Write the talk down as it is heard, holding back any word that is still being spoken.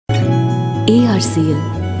ஏஆர்சியில்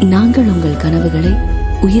நாங்கள் உங்கள் கனவுகளை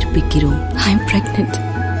உயிர்ப்பிக்கிறோம். I am pregnant.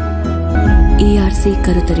 ஏஆர்சி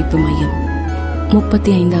கருத்தரிப்பு மையம்.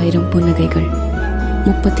 35,000 புன்னகைகள்,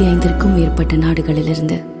 35க்கும் மேற்பட்ட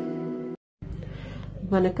நாடுகளிலிருந்து.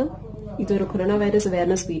 வணக்கம். இது ஒரு corona virus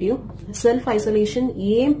awareness video. Self isolation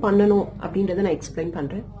ஏன் பண்ணணும் அப்படின்றத நான் எக்ஸ்பிளைன்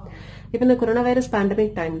பண்றேன். இப்போ இந்த கொரோனா வைரஸ்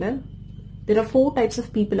பேண்டமிக் டைம்ல there are 4 types of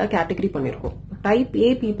people category பண்ணிருக்கோம். டைப்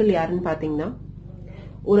ஏ பீப்புள் யாருன்னு பாத்தீங்கன்னா,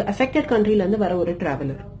 ஒரு அஃபெக்டட் கண்ட்ரில இருந்து வர ஒரு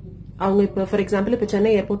டிராவலர். அவங்க இப்போ ஃபார் எக்ஸாம்பிள் இப்போ சென்னை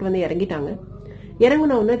ஏர்போர்ட் வந்து இறங்கிட்டாங்க.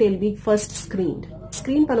 இறங்கின உடனே they will be first screened.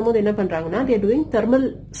 Screen பண்ணும்போது என்ன பண்றாங்கன்னா, they are doing thermal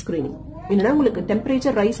screening. என்னன்னா உங்களுக்கு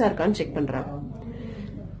டெம்பரேச்சர் ரைஸா இருக்கான்னு செக் பண்றாங்க.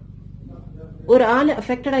 ஒரு ஆள்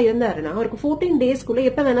அஃபெக்டடா இருந்தாருன்னா அவருக்கு 14 டேஸ்க்குள்ள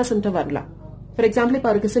எப்ப வேணா சிம்டம் வரலாம். ஃபார் எக்ஸாம்பிள் இப்ப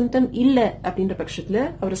அவருக்கு சிம்டம் இல்ல அப்படின்ற பட்சத்துல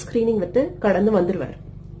அவர் ஸ்கிரீனிங் விட்டு கடந்து வந்துருவாரு.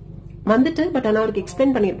 வந்துட்டு பட் ஆனா அவருக்கு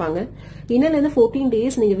எக்ஸ்பிளைன் பண்ணிருப்பாங்க, இன்னல இருந்து 14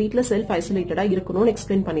 டேஸ் நீங்க வீட்டுல செல்ஃப் ஐசோலேட்டடா இருக்கணும்னு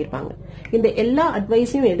எக்ஸ்பிளைன் பண்ணிருப்பாங்க. இந்த எல்லா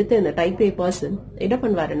அட்வைஸையும் எடுத்து இந்த டைப் ஏ பர்சன் என்ன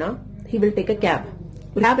பண்ணுவாருன்னா, he will take a cab.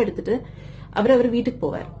 ஒரு கேப் எடுத்துட்டு அவர் வீட்டுக்கு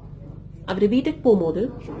போவார். அவர் வீட்டுக்கு போகும்போது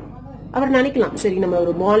அவர் நினைக்கலாம், சரி நம்ம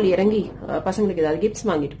ஒரு மால் இறங்கி பசங்களுக்கு ஏதாவது கிஃப்ட்ஸ்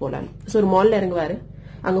வாங்கிட்டு போலாம். சோ ஒரு மால்ல இறங்குவாரு,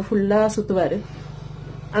 அங்க ஃபுல்லா சுத்துவாரு,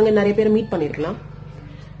 அங்க நிறைய பேர் மீட் பண்ணிருக்கலாம்.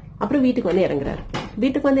 அப்புறம் வீட்டுக்கு வந்து இறங்குறாரு.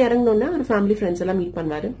 வீட்டுக்கு வந்து இறங்கினோன்னா ஒரு ஃபேமிலி ஃப்ரெண்ட்ஸ் எல்லாம் மீட்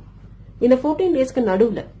பண்ணுவாரு. இந்த 14 டேஸ்க்கு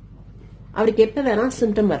நடுவுல அவருக்கு எப்ப வேணா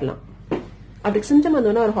சிம்டம் வரலாம். அவருக்கு சிம்டம்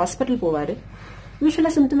வந்தோன்னா அவர் ஹாஸ்பிட்டல் போவாரு.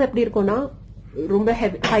 யூஸ்வலா சிம்டம் எப்படி இருக்கும்னா, ரொம்ப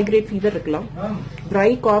ஹை கிரேட் ஃபீவர் இருக்கலாம்,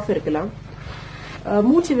 ட்ரை காஃப் இருக்கலாம்,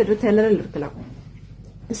 மூச்சு விடுற திணறல் இருக்கலாம்.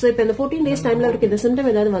 சோ இப்ப இந்த 14 டேஸ் டைம்ல அவருக்கு இந்த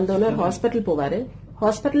சிம்டம் ஏதாவது வந்தோன்னா அவர் ஹாஸ்பிட்டல் போவாரு.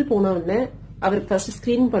 ஹாஸ்பிட்டல் போன உடனே அவருக்கு ஃபர்ஸ்ட்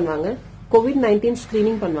ஸ்கிரீனிங் பண்ணுவாங்க, COVID-19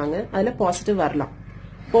 ஸ்கிரீனிங் பண்ணுவாங்க. அதுல பாசிட்டிவ் வரலாம்.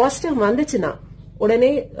 பாசிட்டிவ் வந்துச்சுன்னா உடனே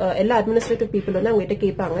எல்லா அட்மினிஸ்ட்ரேட்டிவ் பீப்புள் வந்து அவங்க கிட்ட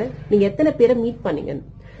கேட்பாங்க, நீங்க எத்தனை பேரை மீட் பண்ணீங்க.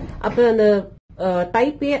 அப்ப அந்த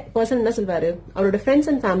டைப் ஏ பர்சன் என்ன சொல்வாரு, அவரோட ஃப்ரெண்ட்ஸ்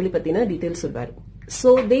அண்ட் ஃபேமிலி பத்தின டீடைல்ஸ் சொல்வாரு.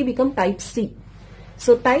 So they become type C.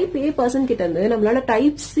 So type A person கிட்ட இருந்து நம்மளால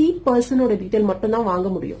டைப் சி பர்சனோட டீடைல் மட்டும் தான் வாங்க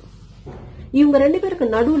முடியும். இவங்க 2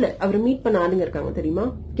 பேருக்கு நடுவுல அவர் மீட் பண்ண ஆளுங்க இருக்காங்க தெரியுமா.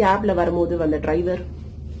 கேப்ல வரும்போது வந்த டிரைவர்,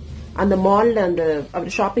 அந்த மால்ல அந்த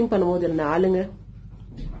அவர் ஷாப்பிங் பண்ணும்போது இருந்த ஆளுங்க,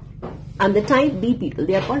 அந்த type B people,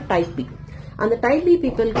 they are called type B. அந்த டைப் பி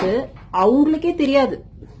பீப்புளுக்கு அவங்களுக்கே தெரியாது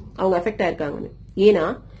அவங்க அஃபெக்ட் ஆயிருக்காங்கன்னு. ஏன்னா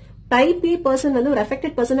டைப் ஏ பர்சன் வந்து ஒரு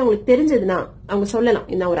அஃபெக்டட் பர்சன் அவங்களுக்கு தெரிஞ்சதுன்னா அவங்க சொல்லலாம்,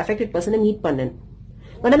 நான் ஒரு அஃபெக்டட் பர்சனை மீட் பண்ணேன்.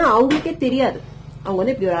 பட் ஆனா அவங்களுக்கே தெரியாது அவங்க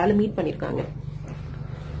வந்து இப்படி ஒரு ஆளை மீட் பண்ணிருக்காங்க.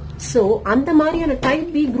 சோ அந்த மாதிரியான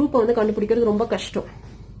டைப் பி குரூப்பை வந்து கண்டுபிடிக்கிறது ரொம்ப கஷ்டம்.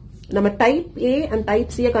 நம்ம type A and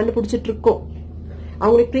type C கண்டுபிடிச்சிட்டு இருக்கோம்,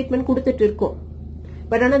 அவங்களுக்கு ட்ரீட்மெண்ட் கொடுத்துட்டு இருக்கோம்.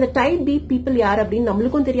 பட் ஆனா அந்த டைப் பி பீப்புள் யார் அப்படின்னு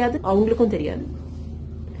நம்மளுக்கும் தெரியாது, அவங்களுக்கும் தெரியாது.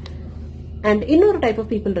 அண்ட் இன்னொரு டைப்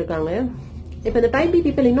ஆஃப் பீப்புள் இருக்காங்க. இப்ப இந்த டைப் பி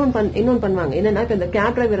பீப்புள் இன்னொன்னு பண்ணுவாங்க. என்னன்னா, இப்ப இந்த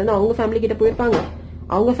கேப் டிரைவர் வந்து அவங்க ஃபேமிலி கிட்ட போயிருப்பாங்க,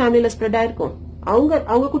 அவங்க ஃபேமிலியில ஸ்ப்ரெட் ஆயிருக்கும்.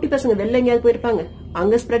 அவங்க குட்டி பசங்க வெளில எங்கேயாவது போயிருப்பாங்க,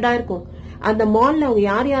 அங்க ஸ்ப்ரெட் ஆயிருக்கும். அந்த மால்ல அவங்க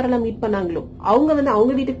யாரெல்லாம் மீட் பண்ணாங்களோ அவங்க வந்து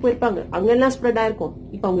அவங்க வீட்டுக்கு போயிருப்பாங்க, அங்க எல்லாம் ஸ்ப்ரெட் ஆயிருக்கும்.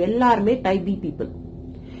 இப்ப அவங்க எல்லாருமே டைப் பி பீப்புள்.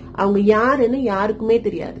 அவங்க யாருன்னு யாருக்குமே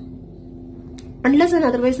தெரியாது. Unless and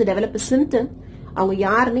otherwise develop symptom, அவங்க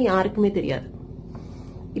யாருன்னு யாருக்குமே தெரியாது.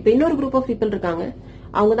 இப்ப இன்னொரு குரூப் ஆஃப் பீப்புள் இருக்காங்க,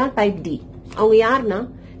 அவங்க தான் டைப் டி. அவங்க யாருன்னா,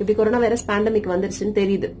 இப்படி கொரோனா வைரஸ் பேண்டமிக் வந்துருச்சுன்னு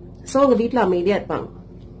தெரியுது, சோ அவங்க வீட்டுல அமைதியா இருப்பாங்க.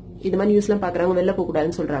 இது மாதிரி நியூஸ் எல்லாம் பாக்குறாங்க, வெளில போக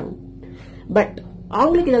கூடாதுன்னு சொல்றாங்க. பட்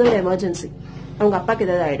அவங்களுக்கு ஏதாவது ஒரு எமர்ஜென்சி, அவங்க அப்பாக்கு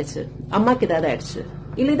ஏதாவது ஆயிடுச்சு, அம்மாக்கு ஏதாவது ஆயிடுச்சு,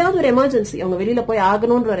 இல்ல ஏதாவது ஒரு எமர்ஜென்சி, அவங்க வெளியில போய்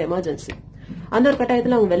ஆகணும்ன்ற ஒரு எமர்ஜென்சி, அந்த ஒரு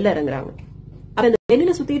கட்டாயத்துல அவங்க வெளில இறங்குறாங்க. அப்ப இந்த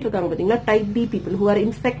வெளியில சுத்திட்டு இருக்காங்க பாத்தீங்களா, type B people who are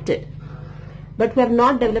infected but who have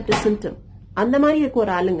not developed a symptom. அந்த மாதிரி இருக்க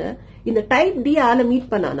ஒரு ஆளுங்க இந்த டைப் டி ஆளை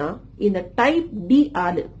மீட் பண்ணானா, இந்த டைப் டி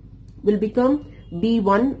ஆளு will become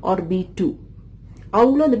B1 or B2.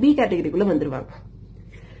 அவங்களும் அந்த பி கேட்டகரிக்குள்ள வந்துருவாங்க.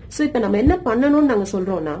 சோ இப்ப நம்ம என்ன பண்ணணும்னு நாங்க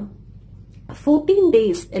சொல்றோம்னா, 14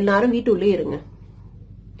 டேஸ் எல்லாரும் வீட்டுள்ளே இருங்க.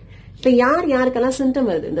 இப்ப யாருக்கெல்லாம் சிம்டம்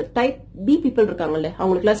வருது, இந்த டைப் பி பீப்புள் இருக்காங்கல்ல,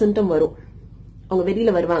 அவங்களுக்கு எல்லாம் சிம்டம் வரும். அவங்க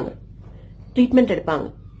வெளியில வருவாங்க, ட்ரீட்மெண்ட் எடுப்பாங்க.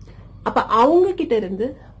 அப்ப அவங்க கிட்ட இருந்து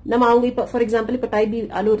நம்ம அவங்க இப்ப ஃபார் எக்ஸாம்பிள் இப்ப டைப் பி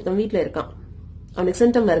ஆளு ஒருத்தன் வீட்டுல இருக்கான், அவனுக்கு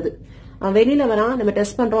சிம்டம் வருது, அவன் வெளியில வரான், நம்ம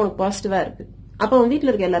டெஸ்ட் பண்றோம், அவனுக்கு பாசிட்டிவா இருக்கு. அப்ப அவன் வீட்டுல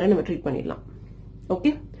இருக்க எல்லாரையும் நம்ம ட்ரீட் பண்ணிடலாம்.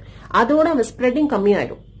 ஓகே, அதோட அவன் ஸ்ப்ரெட்டிங்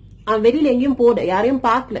கம்மியாயிடும். அவன் வெளியில எங்கேயும் போட யாரையும்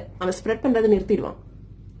பார்க்கல, அவன் ஸ்ப்ரெட் பண்றதை நிறுத்திடுவான்.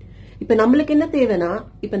 இப்ப நம்மளுக்கு என்ன தேவைன்னா,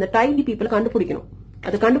 இப்ப இந்த டைப் டி பீப்புளை கண்டுபிடிக்கணும்.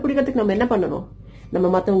 அதை கண்டுபிடிக்கிறதுக்கு நம்ம என்ன பண்ணணும், நம்ம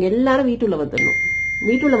மத்தவங்க எல்லாரும் வீட்டுள்ள வந்துடணும்.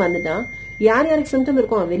 வீட்டுள்ள வந்துட்டா யாருக்கு சிம்டம்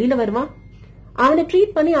இருக்கும் அவன் வெளியில வருவான், அவனை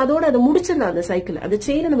ட்ரீட் பண்ணி அதோட அதை முடிச்சிடலாம். அந்த சைக்கிள், அந்த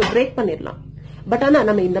செயினை நம்ம பிரேக் பண்ணிடலாம். பட் ஆனா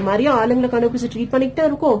நம்ம இந்த மாதிரியா ஆளுங்களை கண்டுபிடிச்சு ட்ரீட் பண்ணிக்கிட்டே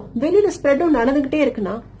இருக்கோம், வெளியில ஸ்ப்ரெட்டும் நடந்துகிட்டே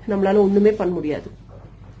இருக்குன்னா நம்மளால ஒண்ணுமே பண்ண முடியாது.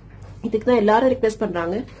 இதுக்குதான் எல்லாரும் ரிக்வெஸ்ட்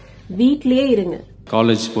பண்றாங்க, வீட்லயே இருங்க.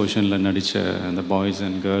 காலேஜ் போர்ஷனில் நடித்த அந்த boys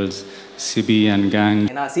and girls CP and gang.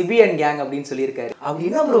 நான் சிபி அண்ட் கேங் அப்படின்னு சொல்லியிருக்காரு. அப்படி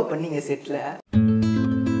என்ன ப்ரோ பண்ணீங்க செட்டில்?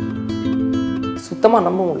 சுத்தமாக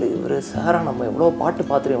நம்ப முடியல. இவர் சாரா நம்ம எவ்வளோ பாட்டு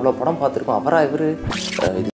பார்த்துருக்கோம், எவ்வளோ படம் பார்த்துருக்கோம், அவரா இவர்